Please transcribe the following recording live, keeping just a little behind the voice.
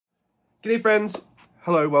G'day friends,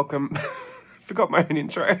 hello, welcome. Forgot my own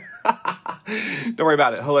intro. Don't worry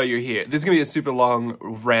about it, hello, you're here. This is gonna be a super long,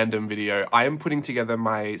 random video. I am putting together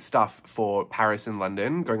my stuff for Paris and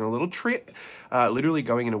London, going on a little trip, literally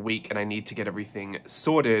going in a week, and I need to get everything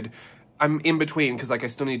sorted. I'm in between because I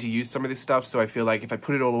still need to use some of this stuff, so I feel like if I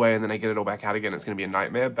put it all away and then I get it all back out again, it's going to be a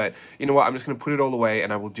nightmare. But you know what, I'm just going to put it all away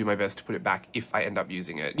and I will do my best to put it back if I end up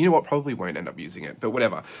using it. You know what, probably won't end up using it, but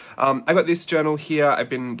whatever. I got this journal here. I've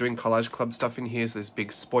been doing Collage Club stuff in here, so there's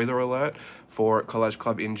big spoiler alert for Collage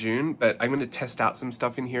Club in June, but I'm going to test out some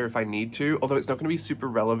stuff in here if I need to, although it's not going to be super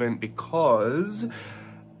relevant because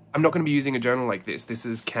I'm not going to be using a journal like this. This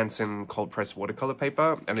is Canson cold pressed watercolor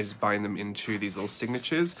paper, and I just bind them into these little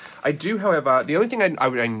signatures. I do, however, the only thing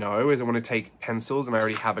I know is I want to take pencils, and I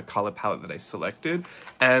already have a color palette that I selected,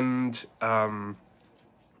 and I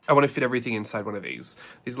want to fit everything inside one of these.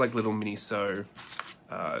 These are like little Miniso,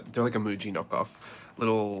 they're like a Muji knockoff,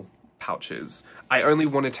 little pouches. I only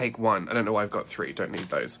want to take one. I don't know why I've got three, don't need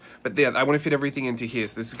those. But yeah, I want to fit everything into here,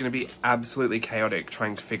 so this is going to be absolutely chaotic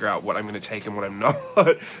trying to figure out what I'm going to take and what I'm not.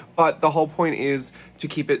 But the whole point is to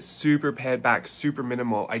keep it super pared back, super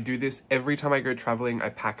minimal. I do this every time I go traveling. I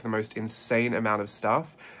pack the most insane amount of stuff,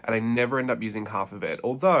 and I never end up using half of it.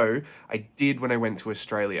 Although I did when I went to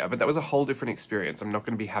Australia, but that was a whole different experience. I'm not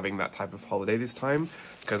going to be having that type of holiday this time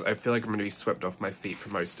because I feel like I'm going to be swept off my feet for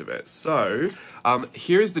most of it. So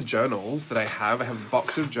here's the journals that I have. I have a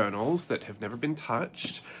box of journals that have never been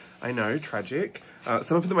touched. I know, tragic.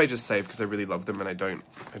 Some of them I just saved because I really love them and I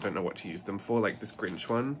don't know what to use them for. Like this Grinch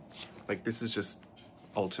one. Like this is just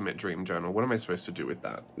ultimate dream journal. What am I supposed to do with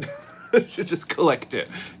that? I should just collect it,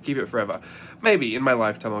 keep it forever. Maybe in my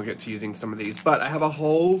lifetime I'll get to using some of these, but I have a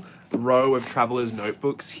whole row of traveler's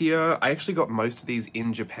notebooks here. I actually got most of these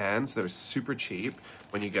in Japan, so they're super cheap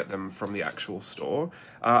when you get them from the actual store.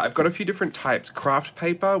 I've got a few different types. Craft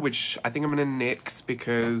paper, which I think I'm gonna nix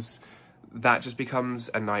because that just becomes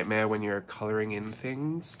a nightmare when you're coloring in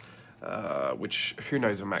things. Which who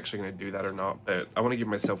knows if I'm actually going to do that or not, but I want to give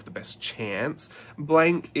myself the best chance.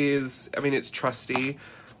 Blank is, I mean, it's trusty.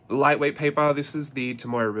 Lightweight paper, this is the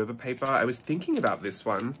Tomoe River paper. I was thinking about this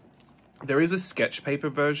one. There is a sketch paper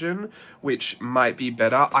version, which might be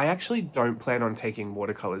better. I actually don't plan on taking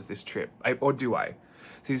watercolors this trip, or do I?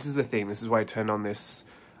 See, this is the thing. This is why I turned on this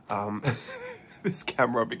this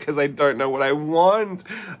camera, because I don't know what I want.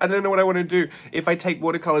 I don't know what I want to do. If I take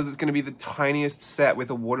watercolors, it's going to be the tiniest set with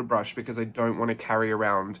a water brush because I don't want to carry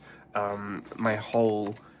around my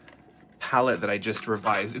whole palette that I just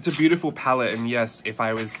revised. It's a beautiful palette, and yes, if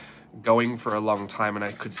I was going for a long time and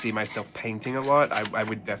I could see myself painting a lot, I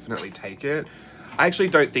would definitely take it. I actually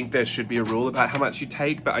don't think there should be a rule about how much you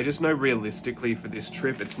take, but I just know realistically for this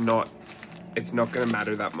trip, it's not going to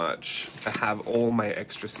matter that much to have all my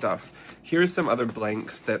extra stuff. Here are some other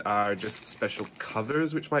blanks that are just special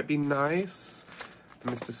covers, which might be nice.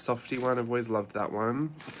 Mr. Softy one, I've always loved that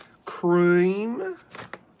one. Cream.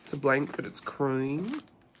 It's a blank, but it's cream.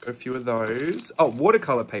 Got a few of those. Oh,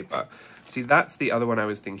 watercolor paper. See, that's the other one I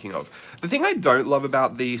was thinking of. The thing I don't love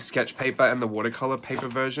about the sketch paper and the watercolor paper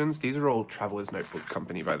versions, these are all Traveler's Notebook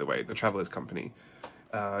Company, by the way, the Traveler's Company.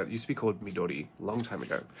 It used to be called Midori a long time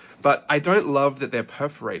ago. But I don't love that they're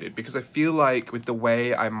perforated because I feel like with the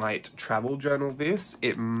way I might travel journal this,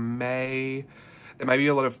 there might be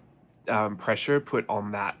a lot of pressure put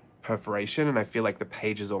on that perforation, and I feel like the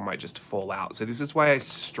pages all might just fall out. So this is why I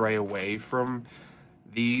stray away from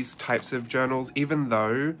these types of journals, even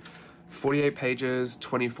though 48 pages,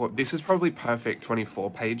 24, this is probably perfect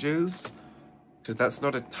 24 pages because that's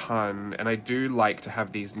not a ton, and I do like to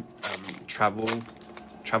have these travel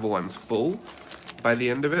ones full by the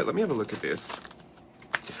end of it. Let me have a look at this.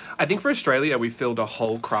 I think for Australia we filled a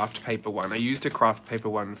whole craft paper one. I used a craft paper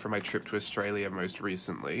one for my trip to Australia most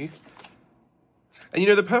recently. And you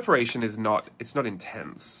know, the perforation is not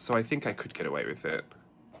intense, so I think I could get away with it.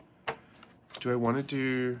 Do I want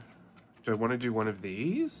to do one of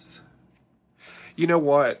these? You know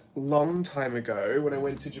what? Long time ago when I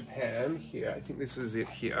went to Japan, here, I think this is it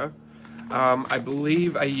here. I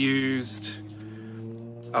believe I used,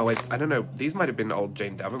 oh wait, I don't know, these might have been old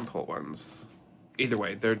Jane Davenport ones. Either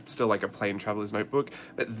way, they're still like a plain traveler's notebook,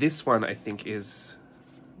 but this one I think is,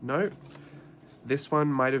 no, this one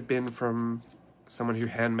might have been from someone who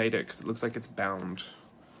handmade it because it looks like it's bound,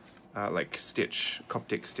 like stitch,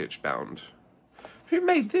 Coptic stitch bound. Who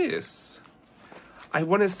made this? I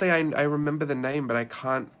want to say I remember the name, but I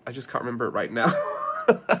just can't remember it right now.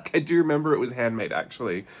 I do remember it was handmade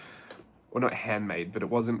actually. Well, not handmade, but it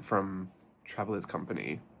wasn't from Traveler's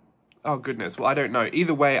Company. Oh goodness, well I don't know.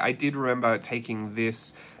 Either way, I did remember taking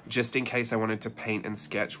this just in case I wanted to paint and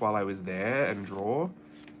sketch while I was there and draw.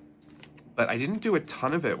 but I didn't do a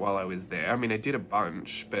ton of it while I was there. I mean, I did a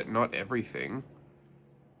bunch, but not everything.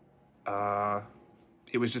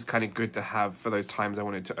 It was just kind of good to have for those times I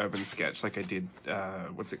wanted to urban sketch, like I did,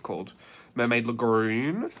 what's it called? Mermaid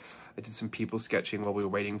Lagoon. I did some people sketching while we were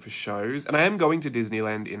waiting for shows. And I am going to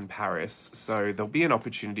Disneyland in Paris, so there'll be an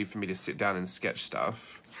opportunity for me to sit down and sketch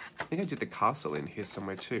stuff. I think I did the castle in here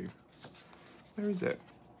somewhere too. Where is it?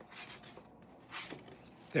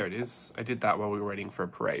 There it is. I did that while we were waiting for a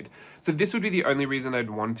parade. So this would be the only reason I'd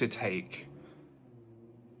want to take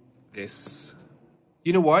this.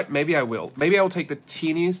 You know what? Maybe I will. Maybe I'll take the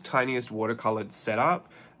teeniest, tiniest watercolored setup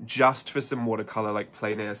just for some watercolor, like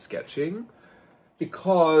plein air sketching.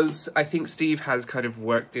 Because I think Steve has kind of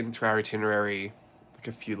worked into our itinerary like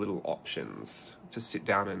a few little options to sit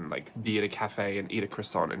down and like be at a cafe and eat a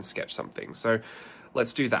croissant and sketch something. So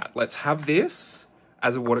let's do that. Let's have this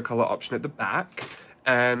as a watercolor option at the back.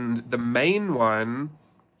 And the main one,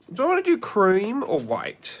 do I want to do cream or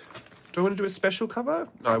white? Do I want to do a special cover?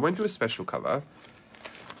 No, I won't do a special cover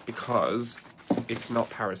because it's not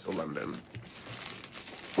Paris or London.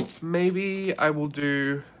 Maybe I will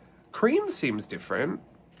do cream, seems different.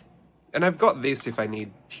 And I've got this if I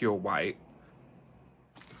need pure white.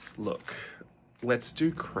 Look, let's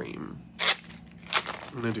do cream.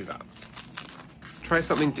 I'm gonna do that. Try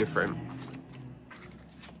something different.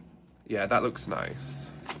 Yeah, that looks nice.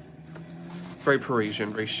 Very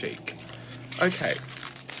Parisian, very chic. Okay.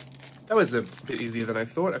 That was a bit easier than I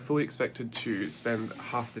thought. I fully expected to spend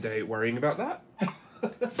half the day worrying about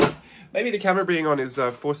that. Maybe the camera being on is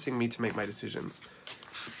forcing me to make my decisions.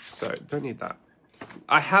 So, don't need that.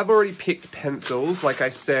 I have already picked pencils, like I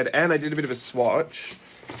said, and I did a bit of a swatch.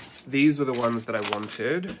 These were the ones that I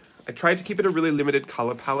wanted. I tried to keep it a really limited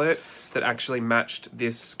color palette that actually matched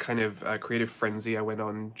this kind of creative frenzy I went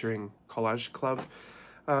on during Collage Club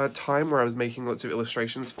time where I was making lots of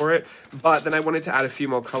illustrations for it. But then I wanted to add a few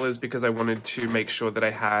more colors because I wanted to make sure that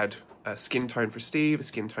I had a skin tone for Steve, a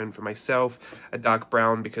skin tone for myself, a dark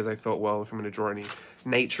brown because I thought, well, if I'm going to draw any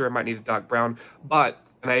nature, I might need a dark brown. But,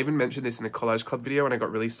 and I even mentioned this in the Collage Club video and I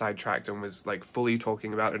got really sidetracked and was like fully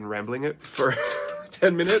talking about it and rambling it for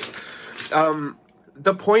 10 minutes.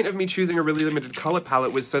 The point of me choosing a really limited color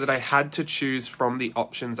palette was so that I had to choose from the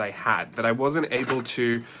options I had, that I wasn't able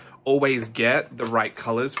to always get the right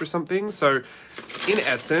colors for something. So in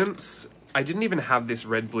essence, I didn't even have this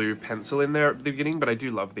red blue pencil in there at the beginning, but I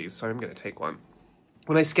do love these, so I'm going to take one.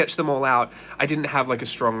 When I sketched them all out, I didn't have like a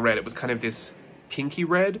strong red. It was kind of this pinky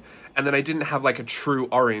red, and then I didn't have like a true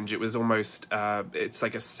orange. It was almost, it's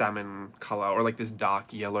like a salmon color or like this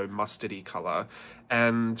dark yellow mustardy color.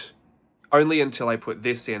 And only until I put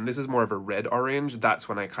this in, this is more of a red orange, that's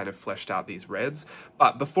when I kind of fleshed out these reds.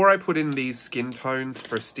 But before I put in these skin tones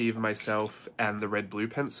for Steve, myself, and the red blue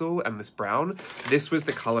pencil and this brown, this was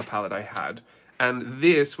the color palette I had. And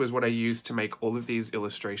this was what I used to make all of these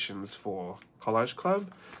illustrations for Collage Club,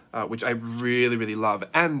 which I really, really love.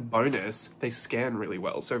 And bonus, they scan really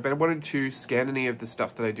well. So if I wanted to scan any of the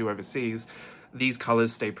stuff that I do overseas, these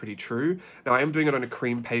colors stay pretty true. Now I am doing it on a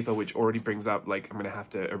cream paper, which already brings up, like, I'm gonna have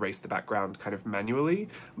to erase the background kind of manually,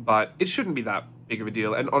 but it shouldn't be that big of a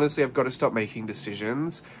deal. And honestly, I've got to stop making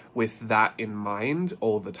decisions with that in mind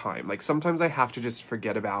all the time. Like sometimes I have to just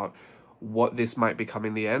forget about what this might become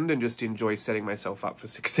in the end and just enjoy setting myself up for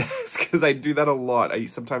success, because I do that a lot.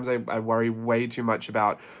 Sometimes I worry way too much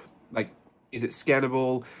about, like, is it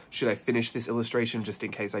scannable? Should I finish this illustration just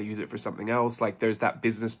in case I use it for something else? Like there's that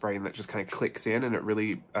business brain that just kind of clicks in, and it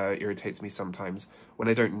really irritates me sometimes when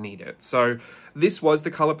I don't need it. So this was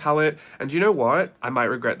the color palette, and you know what? I might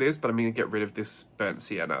regret this, but I'm gonna get rid of this burnt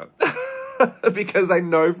sienna. Because I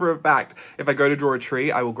know for a fact, if I go to draw a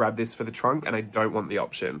tree, I will grab this for the trunk, and I don't want the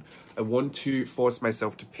option. I want to force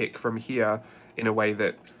myself to pick from here in a way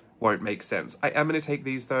that won't make sense. I am gonna take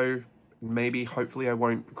these though. Maybe, hopefully I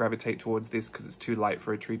won't gravitate towards this because it's too light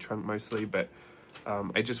for a tree trunk mostly, but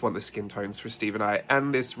I just want the skin tones for Steve and I,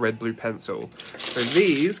 and this red blue pencil. So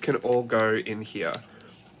these can all go in here.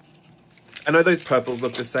 I know those purples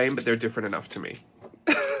look the same, but they're different enough to me.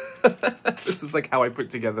 This is like how I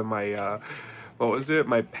put together my, what was it?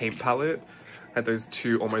 My paint palette. I had those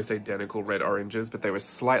two almost identical red oranges, but they were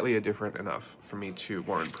slightly different enough for me to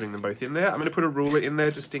warrant putting them both in there. I'm going to put a ruler in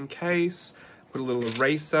there just in case. Put a little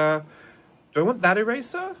eraser. Do I want that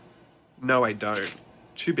eraser? No, I don't.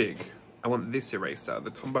 Too big. I want this eraser,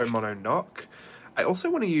 the Tombow Mono Knock. I also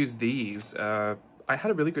want to use these. I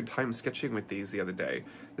had a really good time sketching with these the other day.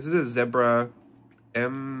 This is a Zebra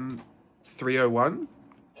M301.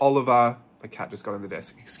 Oliver, my cat just got on the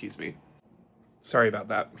desk, excuse me. Sorry about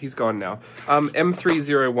that, he's gone now.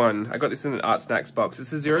 M301, I got this in an Art Snacks box.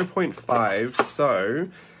 This is 0.5, so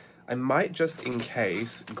I might just in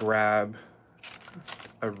case grab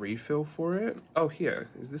a refill for it. Oh, here.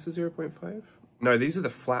 Is this a 0.5? No, these are the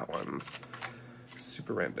flat ones.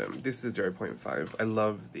 Super random. This is 0.5. I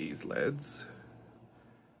love these LEDs.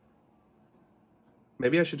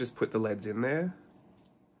 Maybe I should just put the LEDs in there.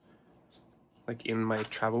 Like in my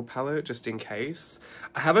travel palette, just in case.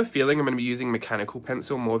 I have a feeling I'm going to be using mechanical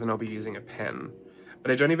pencil more than I'll be using a pen.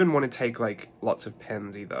 But I don't even want to take like lots of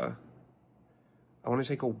pens either. I want to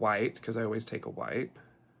take a white, because I always take a white.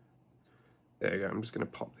 There you go, I'm just going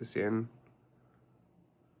to pop this in.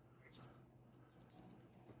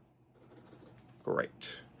 Great.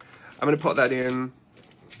 I'm going to pop that in,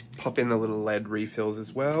 pop in the little LED refills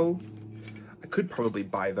as well. I could probably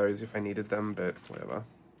buy those if I needed them, but whatever.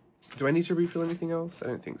 Do I need to refill anything else? I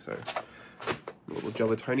don't think so. A little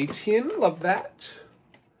gelatoni tin, love that.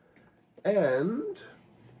 And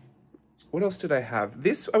what else did I have?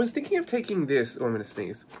 This, I was thinking of taking this, oh, I'm going to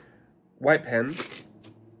sneeze. White pen.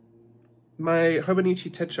 My Hobonichi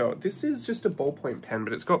Techo. This is just a ballpoint pen,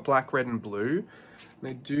 but it's got black, red, and blue. And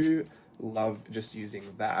I do love just using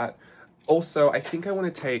that. Also, I think I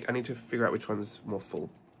want to take, I need to figure out which one's more full.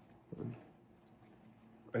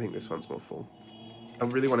 I think this one's more full. I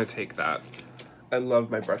really want to take that. I love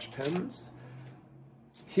my brush pens.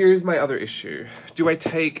 Here's my other issue. Do I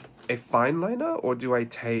take a fine liner or do I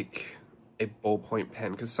take a ballpoint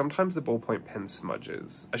pen? Because sometimes the ballpoint pen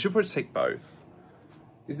smudges. I should probably take both.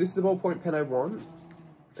 Is this the ballpoint pen I want?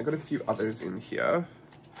 I got a few others in here.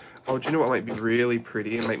 Oh, do you know what might be really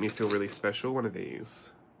pretty and make me feel really special? One of these.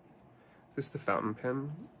 Is this the fountain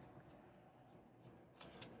pen?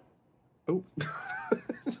 Oh,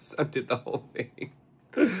 just undid the whole thing.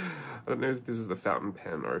 I don't know if this is the fountain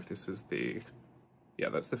pen or if this is the... Yeah,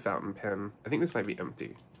 that's the fountain pen. I think this might be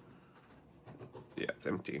empty. Yeah, it's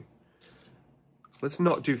empty. Let's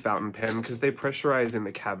not do fountain pen because they pressurize in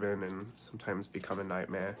the cabin and sometimes become a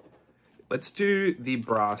nightmare. Let's do the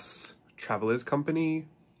Brass Travelers Company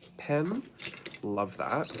pen. Love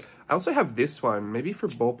that. I also have this one. Maybe for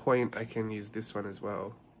ballpoint, I can use this one as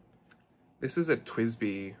well. This is a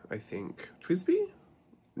TWSBI, I think. TWSBI?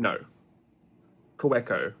 No.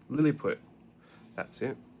 Kaweco. Lilliput. That's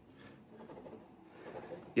it.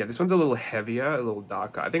 Yeah, this one's a little heavier, a little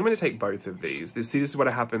darker. I think I'm going to take both of these. This is what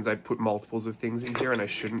happens. I put multiples of things in here and I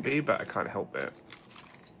shouldn't be, but I can't help it.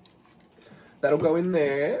 That'll go in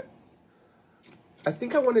there. I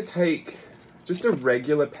think I want to take just a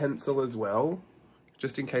regular pencil as well,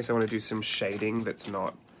 just in case I want to do some shading that's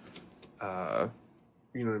not,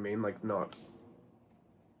 you know what I mean? Like not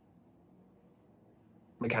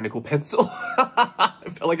mechanical pencil. I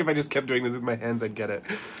felt like if I just kept doing this with my hands, I'd get it.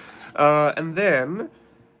 And then...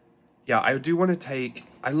 yeah, I do want to take,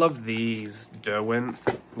 I love these Derwent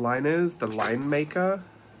liners, the Line Maker.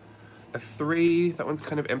 A 3, that one's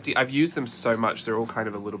kind of empty. I've used them so much, they're all kind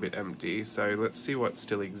of a little bit empty. So let's see what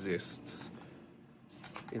still exists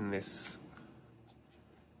in this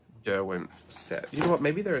Derwent set. You know what,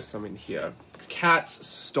 maybe there are some in here. Cats,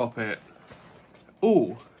 stop it.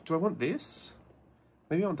 Ooh, do I want this?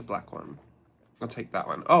 Maybe I want the black one. I'll take that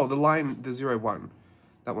one. Oh, the line, the 01.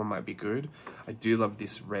 That one might be good. I do love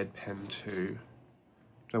this red pen too.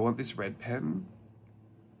 Do I want this red pen?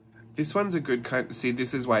 This one's a good kind. See,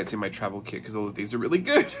 this is why it's in my travel kit, because all of these are really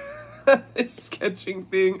good. This sketching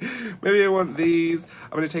thing. Maybe I want these.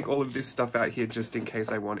 I'm going to take all of this stuff out here just in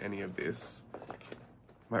case I want any of this.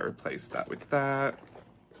 Might replace that with that.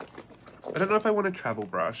 I don't know if I want a travel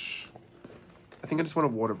brush. I think I just want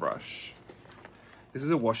a water brush. This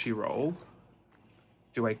is a washi roll.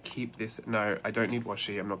 Do I keep this? No, I don't need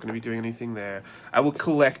washi. I'm not going to be doing anything there. I will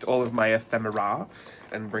collect all of my ephemera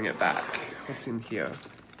and bring it back. What's in here?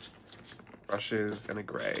 Brushes and a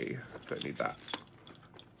grey. Don't need that.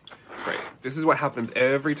 Great. This is what happens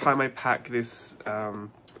every time I pack this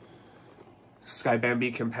Sky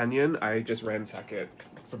Bambi companion. I just ransack it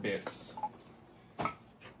for bits.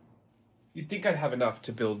 You'd think I'd have enough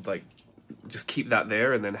to build, like, just keep that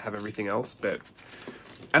there and then have everything else, but...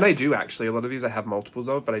 and I do actually. A lot of these I have multiples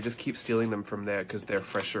of, but I just keep stealing them from there because they're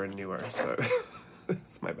fresher and newer, so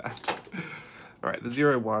it's my bad. Alright,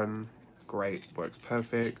 the 01, great, works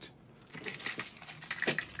perfect.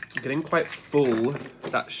 I'm getting quite full.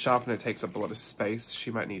 That sharpener takes up a lot of space.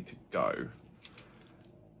 She might need to go.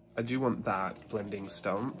 I do want that blending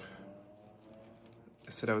stump.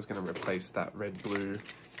 I said I was going to replace that red-blue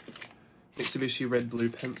Mitsubishi red-blue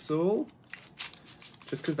pencil,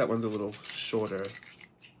 just because that one's a little shorter.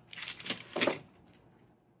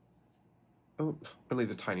 Oh, only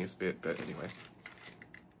the tiniest bit, but anyway.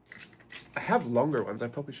 I have longer ones. I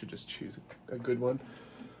probably should just choose a good one.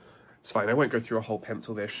 It's fine. I won't go through a whole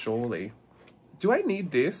pencil there, surely. Do I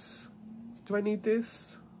need this? Do I need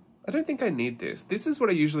this? I don't think I need this. This is what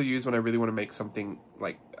I usually use when I really want to make something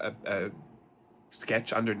like a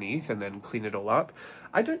sketch underneath and then clean it all up.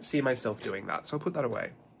 I don't see myself doing that, so I'll put that away.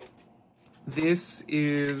 This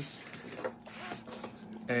is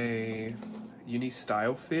a uni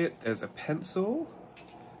style fit. There's a pencil,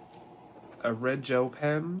 a red gel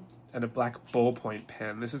pen, and a black ballpoint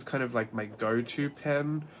pen. This is kind of like my go-to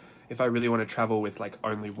pen if I really want to travel with like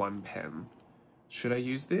only one pen. Should I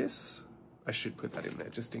use this? I should put that in there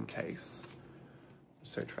just in case.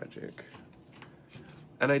 So tragic.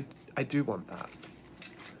 And I do want that.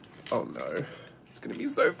 Oh no, it's gonna be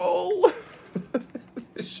so full.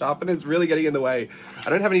 This sharpener's really getting in the way. I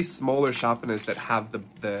don't have any smaller sharpeners that have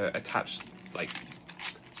the attached like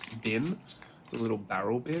bin, the little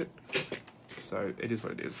barrel bit. So it is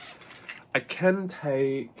what it is. I can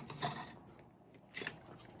take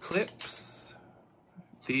clips,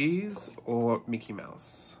 these, or Mickey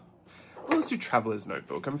Mouse. Well, let's do Traveler's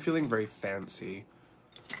Notebook. I'm feeling very fancy.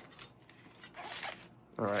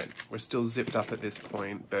 All right, we're still zipped up at this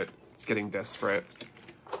point, but it's getting desperate.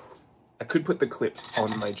 I could put the clips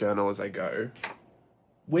on my journal as I go.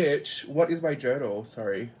 What is my journal?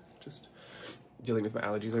 Sorry, just dealing with my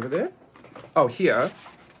allergies over there. Oh, here.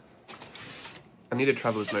 I need a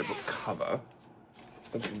Traveler's Notebook cover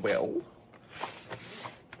as well.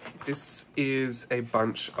 This is a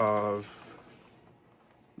bunch of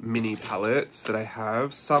mini palettes that I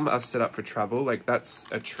have. Some are set up for travel, like that's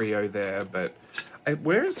a trio there, but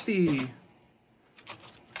where's the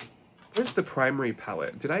primary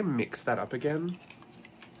palette? Did I mix that up again?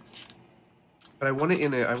 But I want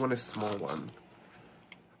a small one.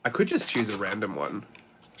 I could just choose a random one,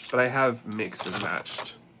 but I have mixed and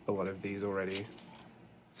matched a lot of these already.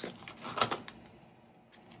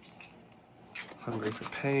 Hungry for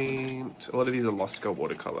Paint. A lot of these are Lost Girl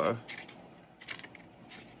watercolor.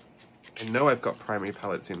 I know I've got primary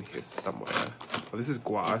palettes in here somewhere. Oh, this is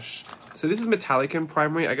gouache. So this is metallic and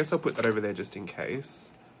primary. I guess I'll put that over there just in case.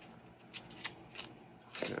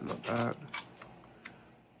 Yeah, not that.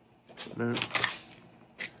 No.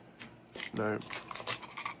 No.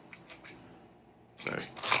 No.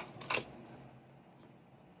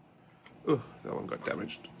 Ooh, that one got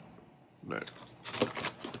damaged. No.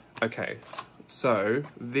 Okay, so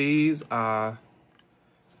these are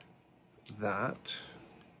that.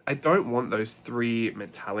 I don't want those 3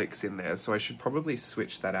 metallics in there, so I should probably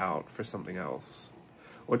switch that out for something else.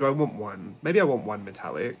 Or do I want one? Maybe I want one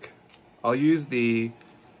metallic. I'll use the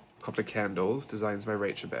Copper Candles, designs by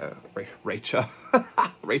Rachel Beth.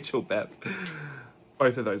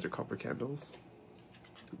 Both of those are copper candles.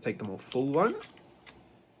 Take them all full one.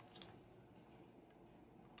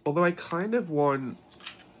 Although I kind of want...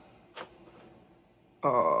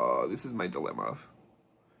 Oh, this is my dilemma.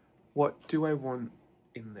 What do I want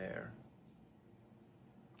in there?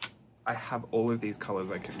 I have all of these colors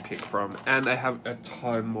I can pick from, and I have a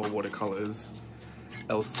ton more watercolors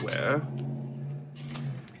elsewhere.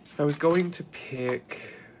 If I was going to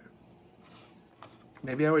pick,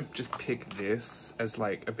 maybe I would just pick this as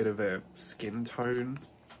like a bit of a skin tone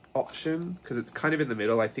option, because it's kind of in the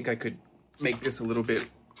middle. I think I could make this a little bit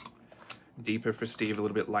deeper for Steve, a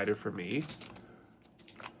little bit lighter for me.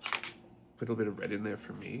 Put a little bit of red in there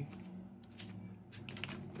for me.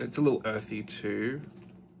 It's a little earthy too.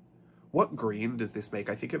 What green does this make?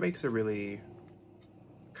 I think it makes a really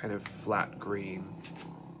kind of flat green.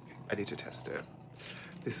 I need to test it.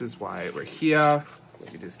 This is why we're here.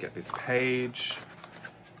 Let me just get this page.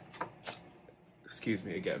 Excuse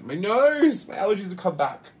me again. My nose! My allergies have come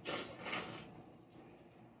back.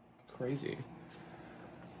 Crazy.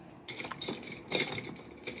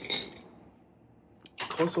 Of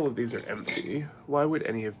course all of these are empty. Why would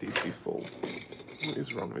any of these be full? What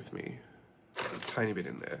is wrong with me? There's a tiny bit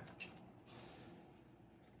in there.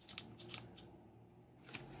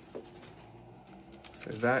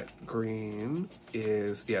 So that green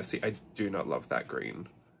is, yeah, see, I do not love that green.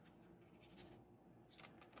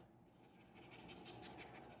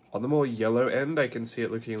 On the more yellow end, I can see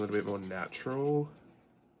it looking a little bit more natural.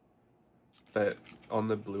 But on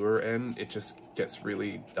the bluer end, it just gets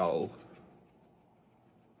really dull.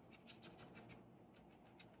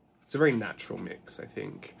 It's a very natural mix, I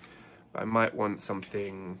think. But I might want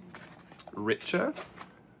something richer.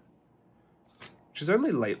 Which is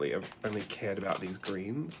only lately I've only cared about these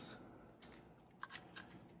greens.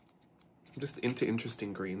 I'm just into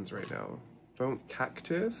interesting greens right now. Don't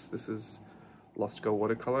Cactus. This is Lost Girl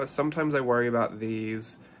watercolor. Sometimes I worry about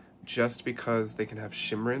these just because they can have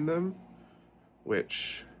shimmer in them,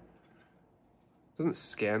 which doesn't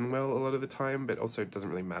scan well a lot of the time, but also doesn't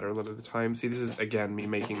really matter a lot of the time. See, this is, again, me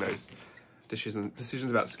making those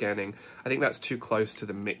decisions about scanning. I think that's too close to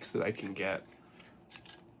the mix that I can get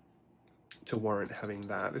to warrant having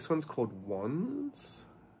that. This one's called Wands.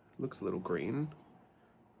 Looks a little green.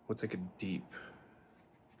 What's like a deep...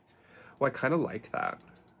 Well, I kind of like that.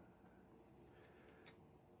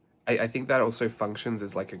 I think that also functions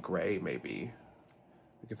as like a gray, maybe.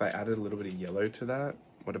 Like if I added a little bit of yellow to that,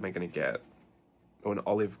 what am I going to get? Oh, an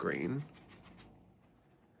olive green.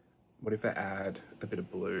 What if I add a bit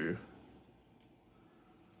of blue?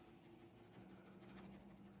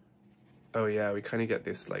 Oh yeah, we kind of get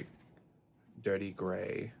this like dirty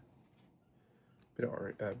gray. Bit of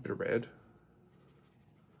orange, bit of red.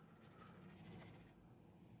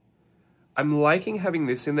 I'm liking having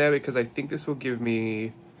this in there because I think this will give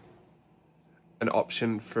me an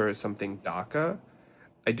option for something darker.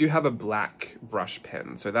 I do have a black brush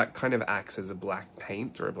pen, so that kind of acts as a black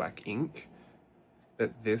paint or a black ink.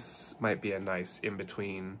 But this might be a nice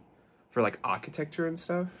in-between for like architecture and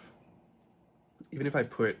stuff. Even if I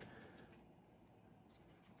put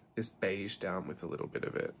this beige down with a little bit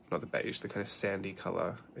of it, not the beige, the kind of sandy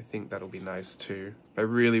color, I think that'll be nice too. If I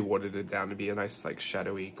really watered it down to be a nice like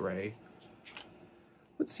shadowy gray.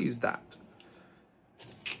 Let's use that.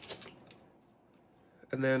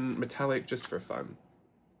 And then metallic just for fun.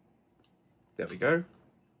 There we go.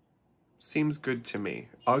 Seems good to me.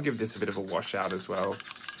 I'll give this a bit of a washout as well.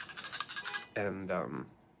 And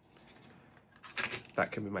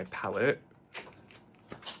that can be my palette.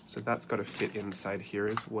 So that's got to fit inside here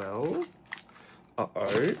as well.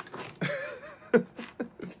 Uh-oh.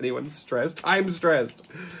 Is anyone stressed? I'm stressed.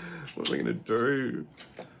 What am I gonna do?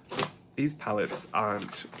 These palettes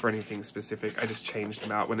aren't for anything specific. I just changed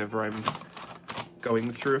them out whenever I'm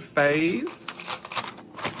going through a phase.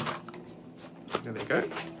 There they go.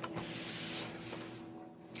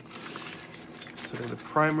 So there's a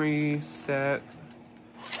primary set.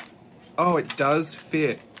 Oh, it does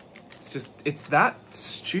fit. It's just, it's that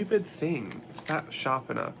stupid thing. It's that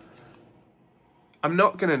sharpener. I'm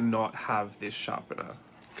not gonna not have this sharpener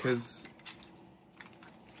because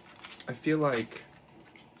I feel like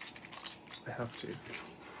I have to.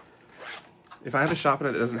 If I have a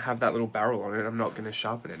sharpener that doesn't have that little barrel on it, I'm not gonna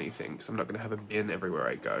sharpen anything because I'm not gonna have a bin everywhere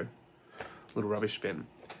I go. Little rubbish bin.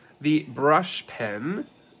 The brush pen,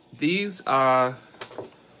 these are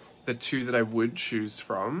the two that I would choose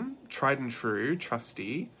from. Tried and true,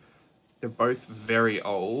 trusty. They're both very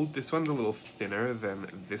old. This one's a little thinner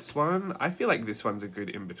than this one. I feel like this one's a good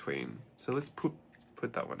in-between. So let's put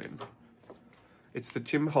that one in. It's the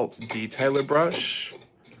Tim Holtz Detailer brush,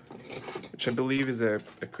 which I believe is a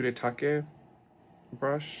Kuretake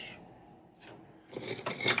brush.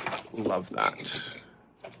 Love that.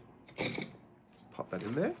 Pop that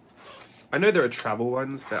in there. I know there are travel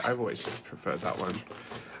ones, but I've always just preferred that one.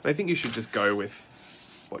 And I think you should just go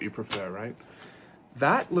with what you prefer, right?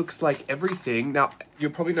 That looks like everything. Now,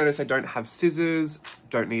 you'll probably notice I don't have scissors,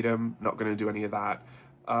 don't need them, not gonna do any of that.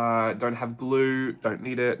 Don't have glue, don't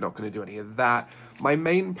need it, not gonna do any of that. My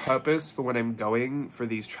main purpose for when I'm going for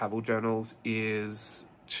these travel journals is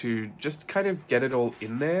to just kind of get it all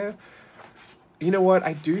in there. You know what,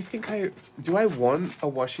 I do think do I want a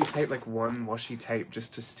washi tape, like one washi tape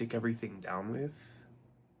just to stick everything down with?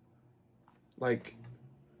 Like,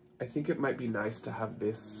 I think it might be nice to have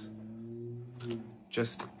this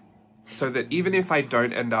just so that even if I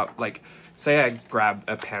don't end up, like, say I grab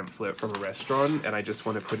a pamphlet from a restaurant and I just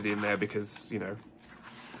want to put it in there because, you know,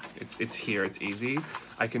 it's here, it's easy,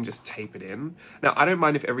 I can just tape it in. Now, I don't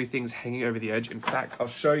mind if everything's hanging over the edge. In fact, I'll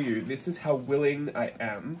show you, this is how willing I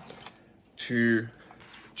am to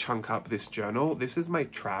chunk up this journal. This is my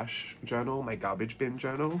trash journal, my garbage bin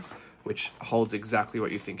journal, which holds exactly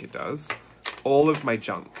what you think it does. All of my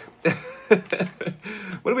junk.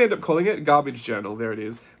 What do we end up calling it? Garbage journal. There it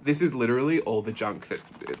is. This is literally all the junk that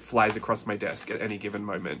flies across my desk at any given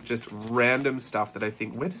moment. Just random stuff that I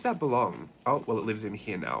think, where does that belong? Oh, well, it lives in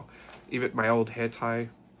here now. Even my old hair tie.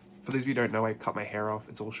 For those of you who don't know, I cut my hair off.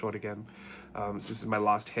 It's all short again. So this is my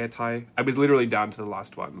last hair tie. I was literally down to the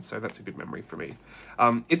last one, so that's a good memory for me.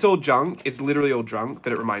 It's all junk. It's literally all junk,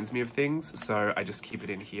 but it reminds me of things, so I just keep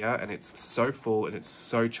it in here, and it's so full and it's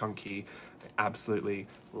so chunky. I absolutely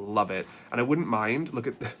love it. And I wouldn't mind, look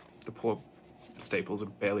at the poor staples are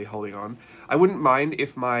barely holding on. I wouldn't mind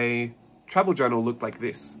if my travel journal looked like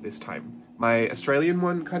this time. My Australian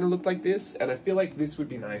one kind of looked like this, and I feel like this would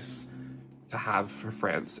be nice to have for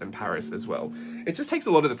France and Paris as well. It just takes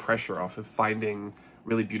a lot of the pressure off of finding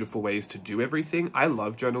really beautiful ways to do everything. I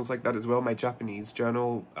love journals like that as well. My Japanese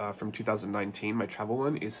journal from 2019, my travel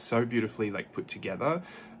one, is so beautifully like put together.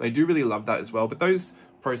 And I do really love that as well. But those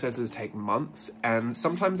processes take months, and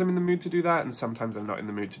sometimes I'm in the mood to do that and sometimes I'm not in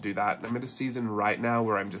the mood to do that. I'm at a season right now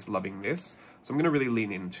where I'm just loving this, so I'm going to really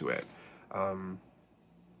lean into it.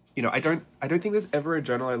 You know, I don't think there's ever a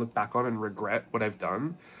journal I look back on and regret what I've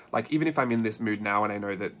done. Like, even if I'm in this mood now and I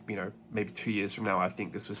know that, you know, maybe 2 years from now I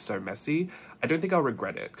think this was so messy, I don't think I'll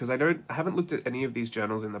regret it, because I haven't looked at any of these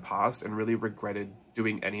journals in the past and really regretted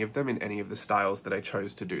doing any of them in any of the styles that I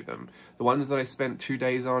chose to do them. The ones that I spent 2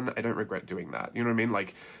 days on, I don't regret doing that. You know what I mean?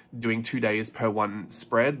 Like, doing 2 days per one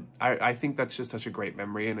spread, I think that's just such a great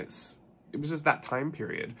memory, and it was just that time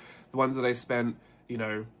period. The ones that I spent, you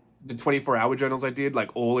know, the 24-hour journals I did, like,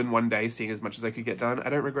 all in one day, seeing as much as I could get done, I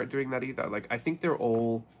don't regret doing that either. Like, I think they're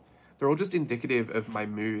all just indicative of my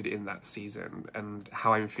mood in that season and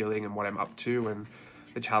how I'm feeling and what I'm up to and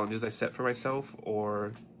the challenges I set for myself,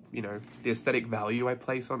 or, you know, the aesthetic value I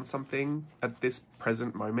place on something. At this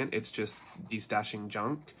present moment, it's just destashing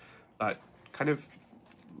junk, but kind of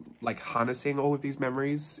like harnessing all of these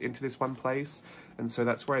memories into this one place. And so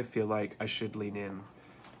that's where I feel like I should lean in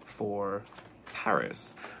for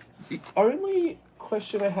Paris. The only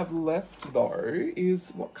question I have left though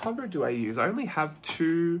is, what cover do I use? I only have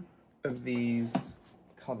 2 of these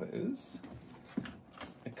covers.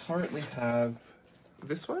 I currently have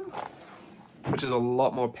this one, which is a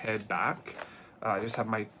lot more pared back. I just have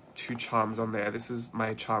my 2 charms on there. This is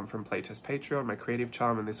my charm from Playtest Patreon, my creative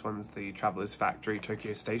charm, and this one's the Traveler's Factory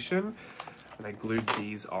Tokyo Station. And I glued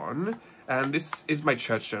these on. And this is my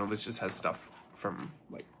church journal. This just has stuff from,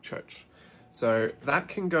 like, church. So that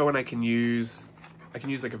can go, and I can use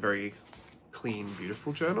like a very clean,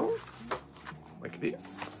 beautiful journal like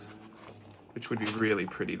this, which would be really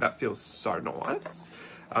pretty. That feels so nice.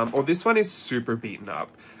 Or this one is super beaten up,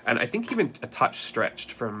 and I think even a touch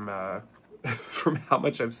stretched from from how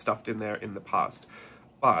much I've stuffed in there in the past.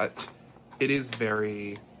 But it is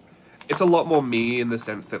it's a lot more me in the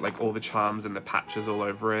sense that, like, all the charms and the patches all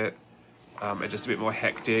over it are just a bit more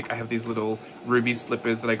hectic. I have these little ruby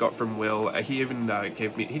slippers that I got from Will. He even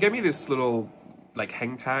gave me this little, like,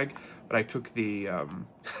 hang tag, but I took the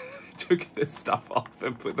took this stuff off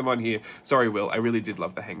and put them on here. Sorry, Will, I really did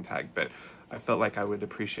love the hang tag, but I felt like I would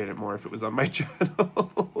appreciate it more if it was on my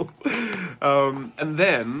journal. And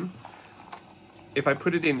then if I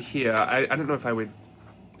put it in here, I don't know if I would,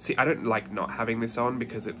 see, I don't like not having this on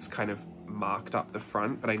because it's kind of marked up the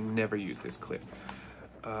front, but I never use this clip.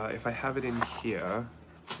 If I have it in here,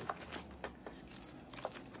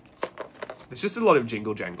 there's just a lot of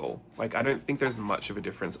jingle jangle. Like, I don't think there's much of a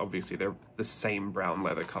difference. Obviously, they're the same brown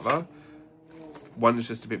leather cover. One is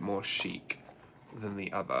just a bit more chic than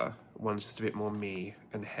the other. One's just a bit more me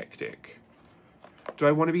and hectic. Do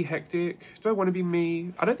I want to be hectic? Do I want to be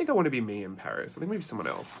me? I don't think I want to be me in Paris. I think maybe someone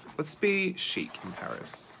else. Let's be chic in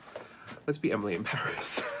Paris. Let's be Emily in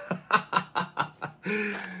Paris.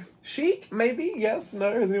 Chic, maybe? Yes?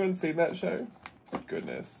 No? Has anyone seen that show?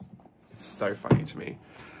 Goodness. It's so funny to me.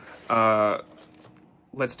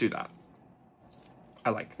 Let's do that. I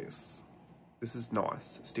like this. This is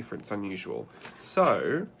nice. It's different. It's unusual.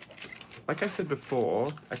 So, like I said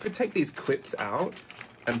before, I could take these clips out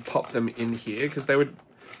and pop them in here, because they would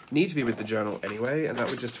need to be with the journal anyway, and that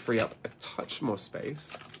would just free up a touch more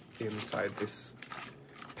space inside this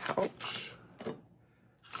pouch.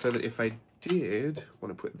 So that if I did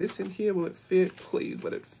want to put this in here, will it fit? Please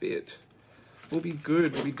let it fit. We'll be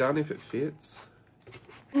good. We'll be done if it fits.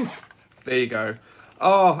 There you go.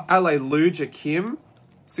 Oh, alleluia, Kim.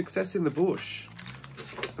 Success in the bush.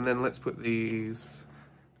 And then let's put these...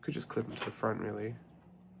 Could just clip them to the front, really.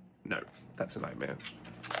 No, that's a nightmare.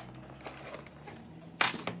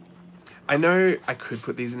 I know I could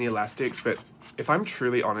put these in the elastics, but if I'm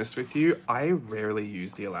truly honest with you, I rarely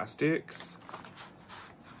use the elastics.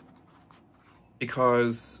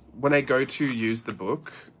 Because when I go to use the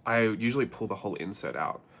book, I usually pull the whole insert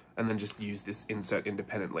out and then just use this insert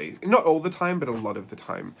independently. Not all the time, but a lot of the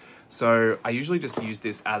time. So I usually just use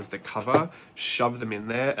this as the cover, shove them in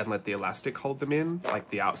there and let the elastic hold them in, like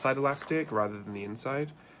the outside elastic rather than the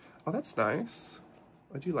inside. Oh, that's nice.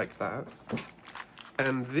 I do like that.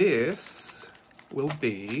 And this will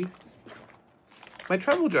be my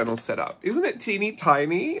travel journal setup. Isn't it teeny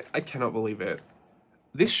tiny? I cannot believe it.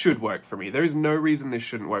 This should work for me. There is no reason this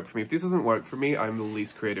shouldn't work for me. If this doesn't work for me, I'm the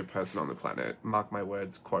least creative person on the planet. Mark my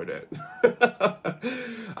words, quote it.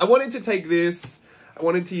 I wanted to take this, I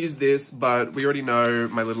wanted to use this, but we already know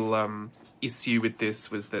my little issue with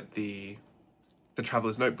this was that the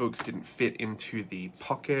Traveler's Notebooks didn't fit into the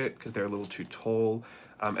pocket because they're a little too tall.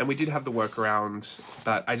 And we did have the workaround,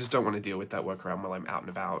 but I just don't want to deal with that workaround while I'm out and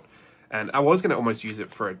about. And I was going to almost use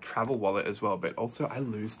it for a travel wallet as well, but also I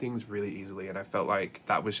lose things really easily, and I felt like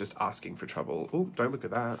that was just asking for trouble. Oh, don't look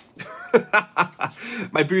at that.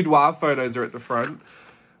 My boudoir photos are at the front.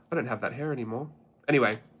 I don't have that hair anymore.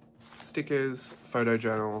 Anyway, stickers, photo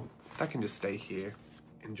journal, that can just stay here,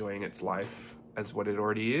 enjoying its life as what it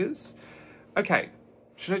already is. Okay,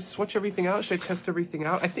 should I swatch everything out? Should I test everything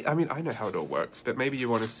out? I mean, I know how it all works, but maybe you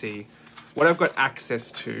want to see what I've got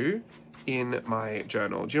access to in my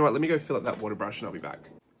journal. Do you know what? Let me go fill up that water brush and I'll be back.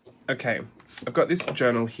 Okay, I've got this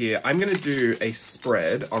journal here. I'm going to do a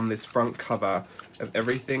spread on this front cover of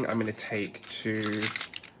everything I'm going to take to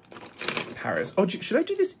Paris. Oh, should I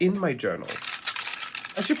do this in my journal?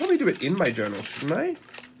 I should probably do it in my journal, shouldn't I?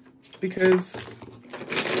 Because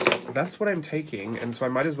that's what I'm taking, and so I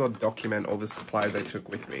might as well document all the supplies I took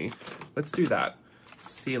with me. Let's do that.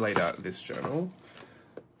 See you later, this journal.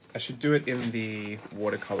 I should do it in the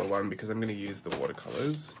watercolor one because I'm going to use the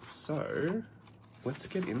watercolors. So let's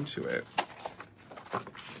get into it.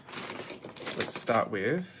 Let's start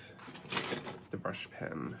with the brush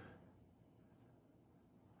pen.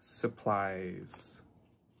 Supplies.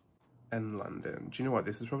 And London. Do you know what?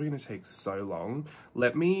 This is probably going to take so long.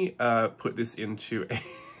 Let me put this into a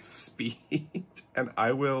speed and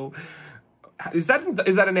I will... Is that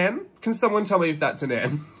an N? Can someone tell me if that's an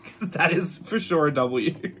N? Because that is for sure a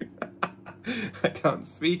W. I can't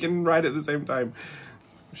speak and write at the same time.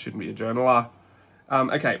 Shouldn't be a journaler.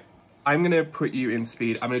 Okay, I'm going to put you in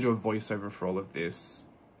speed. I'm going to do a voiceover for all of this.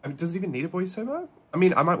 I mean, does it even need a voiceover? I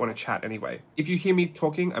mean, I might want to chat anyway. If you hear me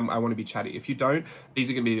talking, I want to be chatty. If you don't,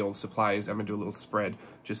 these are going to be all the supplies. I'm going to do a little spread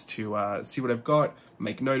just to see what I've got,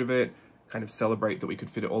 make note of it, kind of celebrate that we could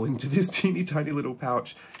fit it all into this teeny tiny little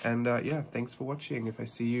pouch. And yeah, thanks for watching. If I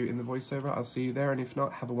see you in the voiceover, I'll see you there. And if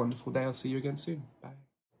not, have a wonderful day. I'll see you again soon. Bye.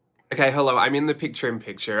 Okay, hello. I'm in the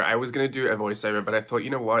picture-in-picture. I was going to do a voiceover, but I thought, you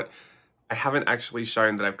know what? I haven't actually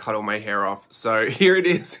shown that I've cut all my hair off. So here it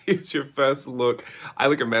is. Here's your first look. I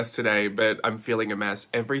look a mess today, but I'm feeling a mess.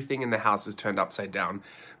 Everything in the house is turned upside down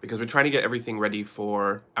because we're trying to get everything ready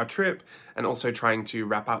for our trip and also trying to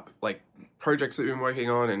wrap up like projects that we've been working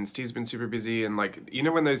on, and Steve's been super busy, and like, you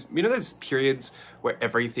know when those periods where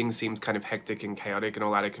everything seems kind of hectic and chaotic and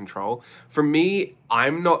all out of control? For me,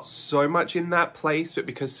 I'm not so much in that place, but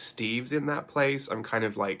because Steve's in that place, I'm kind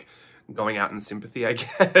of like going out in sympathy, I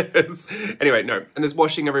guess. Anyway, no, and there's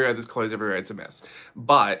washing everywhere, there's clothes everywhere, it's a mess.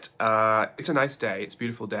 But it's a nice day, it's a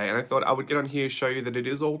beautiful day, and I thought I would get on here, show you that it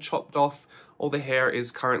is all chopped off. All the hair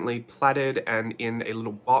is currently plaited and in a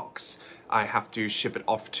little box. I have to ship it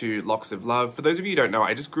off to Locks of Love. For those of you who don't know,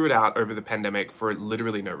 I just grew it out over the pandemic for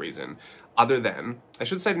literally no reason. Other than, I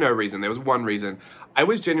should say no reason, there was one reason. I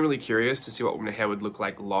was genuinely curious to see what my hair would look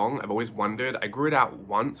like long. I've always wondered. I grew it out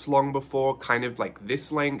once long before, kind of like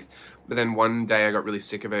this length, but then one day I got really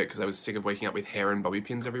sick of it because I was sick of waking up with hair and bobby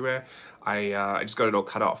pins everywhere. I just got it all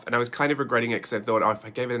cut off, and I was kind of regretting it because I thought, oh, if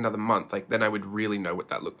I gave it another month, like then I would really know what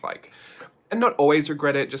that looked like. And not always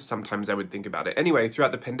regret it, just sometimes I would think about it. Anyway,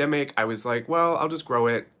 throughout the pandemic, I was like, well, I'll just grow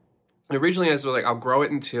it. And originally I was like, I'll grow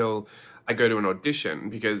it until I go to an audition,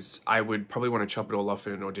 because I would probably want to chop it all off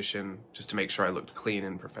in an audition just to make sure I looked clean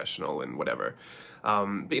and professional and whatever.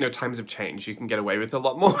 But you know, times have changed. You can get away with a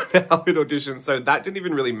lot more now in auditions, so that didn't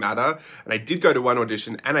even really matter. And I did go to one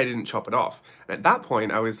audition and I didn't chop it off. And at that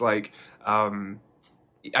point I was like,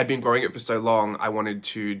 I'd been growing it for so long, I wanted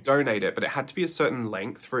to donate it, but it had to be a certain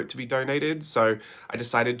length for it to be donated. So I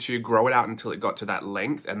decided to grow it out until it got to that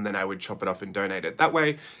length, and then I would chop it off and donate it. That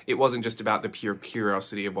way, it wasn't just about the pure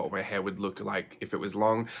curiosity of what my hair would look like if it was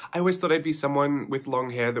long. I always thought I'd be someone with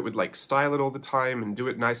long hair that would like style it all the time and do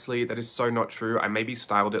it nicely. That is so not true. I maybe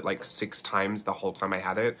styled it like 6 times the whole time I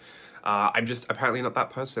had it. I'm just apparently not that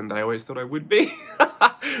person that I always thought I would be.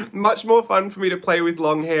 Much more fun for me to play with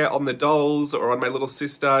long hair on the dolls or on my little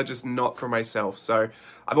sister, just not for myself. So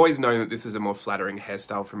I've always known that this is a more flattering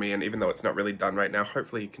hairstyle for me, and even though it's not really done right now,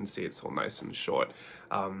 hopefully you can see it's all nice and short.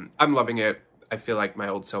 I'm loving it. I feel like my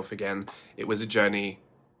old self again. It was a journey,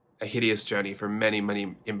 a hideous journey for many,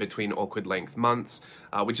 many in-between awkward length months,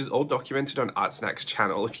 which is all documented on Art Snacks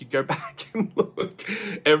channel. If you go back and look,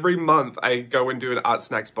 every month I go and do an Art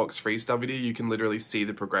Snacks box freestyle video, you can literally see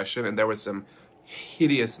the progression, and there were some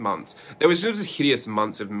hideous months. There was just hideous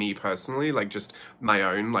months of me personally, like just my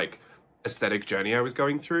own like aesthetic journey I was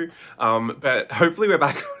going through. But hopefully we're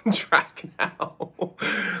back on track now.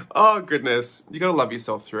 Oh goodness, you gotta love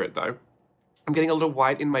yourself through it though. I'm getting a little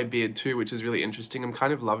white in my beard too, which is really interesting. I'm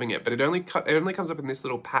kind of loving it, but it only comes up in this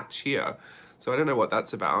little patch here. So I don't know what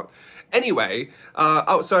that's about. Anyway,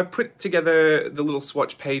 so I put together the little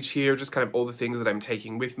swatch page here, just kind of all the things that I'm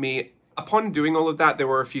taking with me. Upon doing all of that, there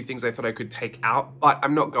were a few things I thought I could take out, but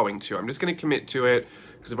I'm not going to. I'm just going to commit to it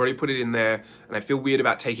because I've already put it in there, and I feel weird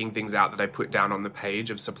about taking things out that I put down on the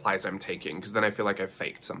page of supplies I'm taking, because then I feel like I've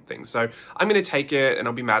faked something. So I'm going to take it, and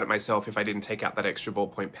I'll be mad at myself if I didn't take out that extra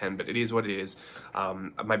ballpoint pen, but it is what it is.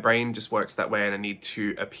 My brain just works that way, and I need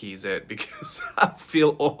to appease it because I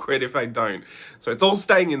feel awkward if I don't. So it's all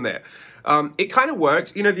staying in there. It kind of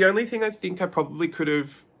worked. You know, the only thing I think I probably could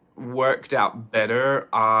have worked out better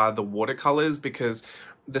are the watercolors, because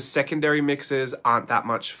the secondary mixes aren't that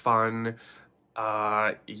much fun.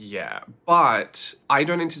 Yeah, but I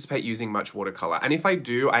don't anticipate using much watercolor, and if I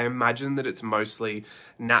do, I imagine that it's mostly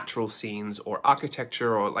natural scenes or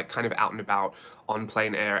architecture or like kind of out and about on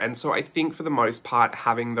plein air. And so I think for the most part,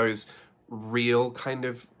 having those real kind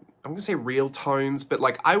of, I'm gonna say real tones, but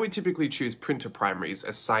like I would typically choose printer primaries,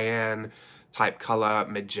 a cyan type color,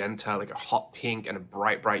 magenta, like a hot pink, and a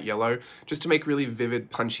bright yellow, just to make really vivid,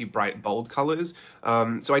 punchy, bright, bold colors.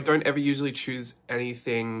 So I don't ever usually choose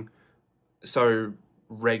anything so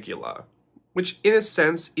regular, which in a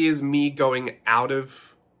sense is me going out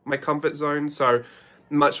of my comfort zone. So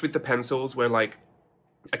much with the pencils, where like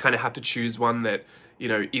I kind of have to choose one that, you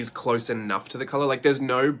know, is close enough to the color. Like there's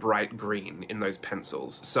no bright green in those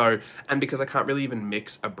pencils. So, and because I can't really even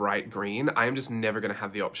mix a bright green, I am just never going to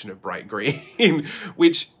have the option of bright green,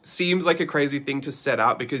 which seems like a crazy thing to set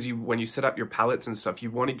up, because when you set up your palettes and stuff, you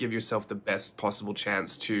want to give yourself the best possible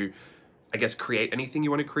chance to, I guess, create anything you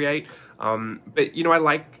want to create. But, you know, I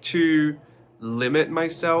like to limit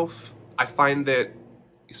myself. I find that,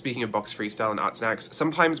 speaking of Box Freestyle and Art Snacks,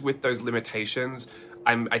 sometimes with those limitations,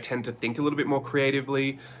 I tend to think a little bit more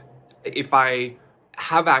creatively. If I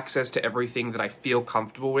have access to everything that I feel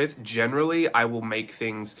comfortable with, generally I will make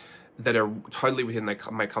things that are totally within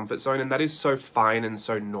my comfort zone, and that is so fine and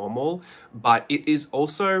so normal. But it is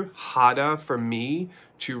also harder for me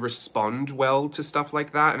to respond well to stuff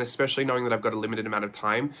like that, and especially knowing that I've got a limited amount of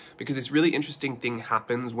time, because this really interesting thing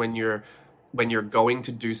happens when you're going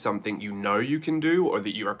to do something you know you can do or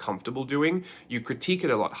that you are comfortable doing. You critique it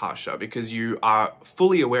a lot harsher because you are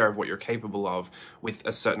fully aware of what you're capable of with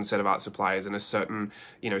a certain set of art supplies and a certain,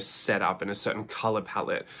 you know, setup and a certain color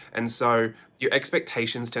palette. And so your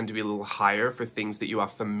expectations tend to be a little higher for things that you are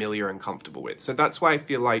familiar and comfortable with. So that's why I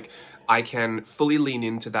feel like I can fully lean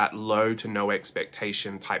into that low to no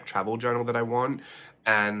expectation type travel journal that I want,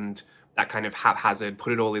 and that kind of haphazard,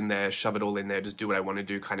 put it all in there, shove it all in there, just do what I want to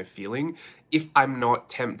do kind of feeling, if I'm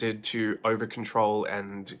not tempted to over control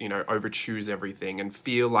and, you know, over choose everything and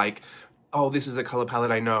feel like, oh, this is the color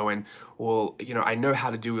palette I know, and, well, you know, I know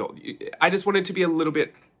how to do it. I just want it to be a little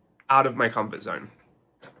bit out of my comfort zone,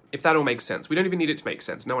 if that all makes sense. We don't even need it to make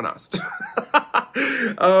sense. No one asked.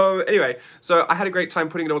 Anyway, so I had a great time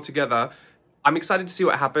putting it all together. I'm excited to see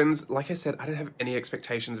what happens. Like I said, I don't have any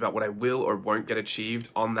expectations about what I will or won't get achieved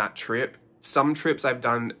on that trip. Some trips I've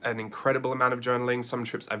done an incredible amount of journaling. Some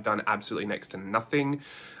trips I've done absolutely next to nothing.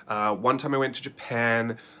 One time I went to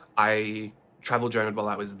Japan, I travel journaled while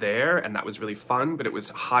I was there, and that was really fun, but it was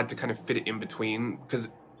hard to kind of fit it in between, because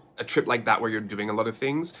a trip like that where you're doing a lot of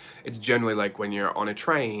things, it's generally like when you're on a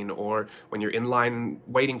train or when you're in line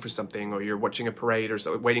waiting for something, or you're watching a parade or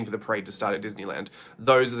so, waiting for the parade to start at Disneyland.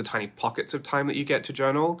 Those are the tiny pockets of time that you get to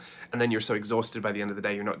journal, and then you're so exhausted by the end of the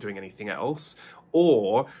day you're not doing anything else.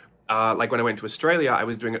 Or like when I went to Australia, I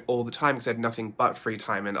was doing it all the time because I had nothing but free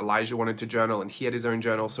time, and Elijah wanted to journal and he had his own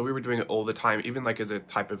journal, so we were doing it all the time, even like as a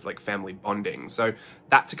type of like family bonding. So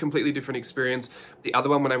that's a completely different experience. The other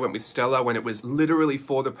one, when I went with Stella, when it was literally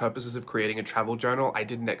for the purposes of creating a travel journal, I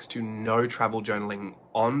did next to no travel journaling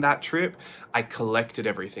on that trip. I collected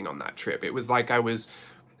everything on that trip. It was like I was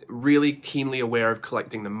really keenly aware of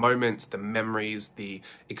collecting the moments, the memories, the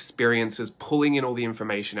experiences, pulling in all the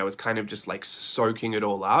information. I was kind of just like soaking it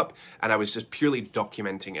all up, and I was just purely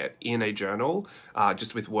documenting it in a journal,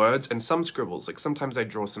 just with words and some scribbles. Like sometimes I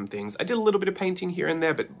draw some things. I did a little bit of painting here and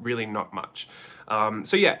there, but really not much.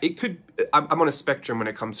 So yeah, it could, I'm on a spectrum when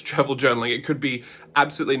it comes to travel journaling. It could be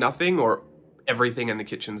absolutely nothing or everything in the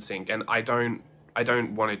kitchen sink, and I don't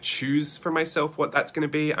want to choose for myself what that's going to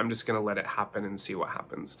be. I'm just going to let it happen and see what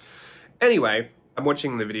happens. Anyway, I'm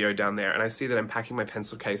watching the video down there and I see that I'm packing my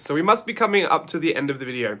pencil case. So we must be coming up to the end of the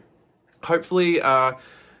video. Hopefully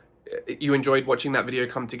you enjoyed watching that video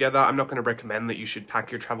come together. I'm not going to recommend that you should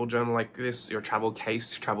pack your travel journal like this, your travel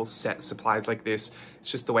case, travel set supplies like this.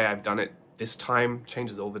 It's just the way I've done it this time,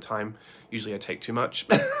 changes all the time. Usually I take too much.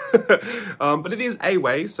 But it is a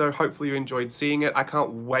way, so hopefully you enjoyed seeing it. I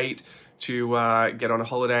can't wait to get on a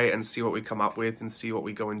holiday and see what we come up with and see what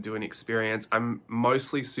we go and do and experience. I'm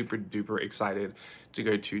mostly super duper excited to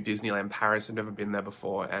go to Disneyland Paris. I've never been there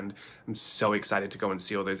before, and I'm so excited to go and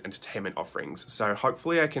see all those entertainment offerings. So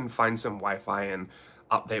hopefully I can find some Wi-Fi and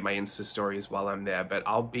update my Insta stories while I'm there, but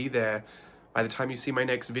I'll be there by the time you see my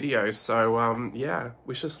next video. So yeah,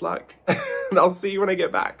 wish us luck. And I'll see you when I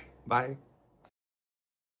get back. Bye.